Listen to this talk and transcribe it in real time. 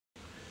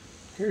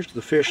Here's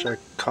the fish I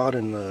caught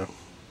in the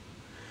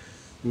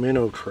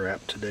minnow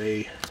trap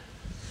today.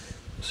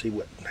 Let's see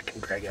what I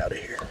can drag out of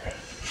here.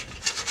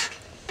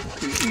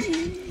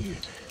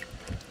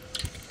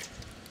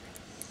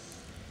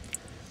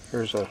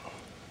 There's a,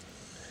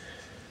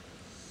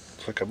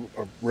 it's like a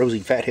rosy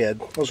fathead.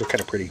 Those are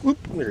kind of pretty. Whoop,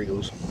 there he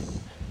goes.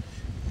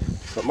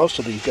 But most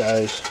of these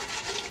guys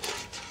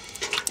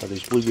are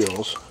these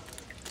bluegills.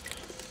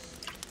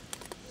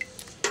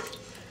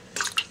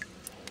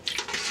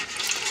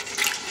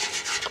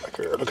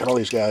 Look at all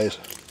these guys.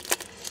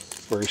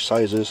 Various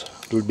sizes.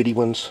 Little bitty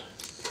ones.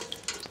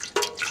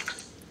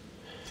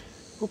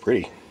 Oh,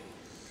 pretty.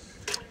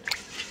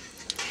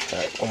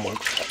 Alright, one more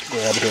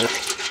grab here.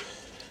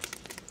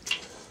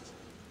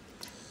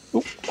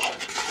 Oop.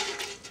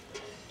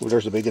 Ooh,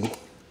 there's a big one.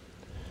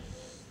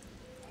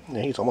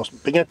 Yeah, he's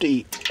almost big enough to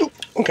eat. Oop,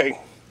 okay.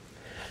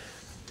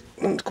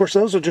 And of course,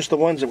 those are just the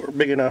ones that were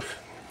big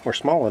enough or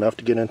small enough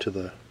to get into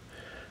the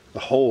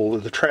hole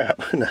of the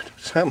trap.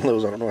 Some of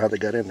those, I don't know how they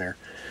got in there.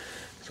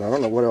 So I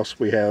don't know what else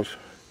we have,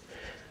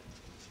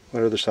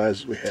 what other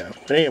sizes we have.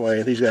 But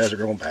anyway, these guys are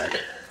going back.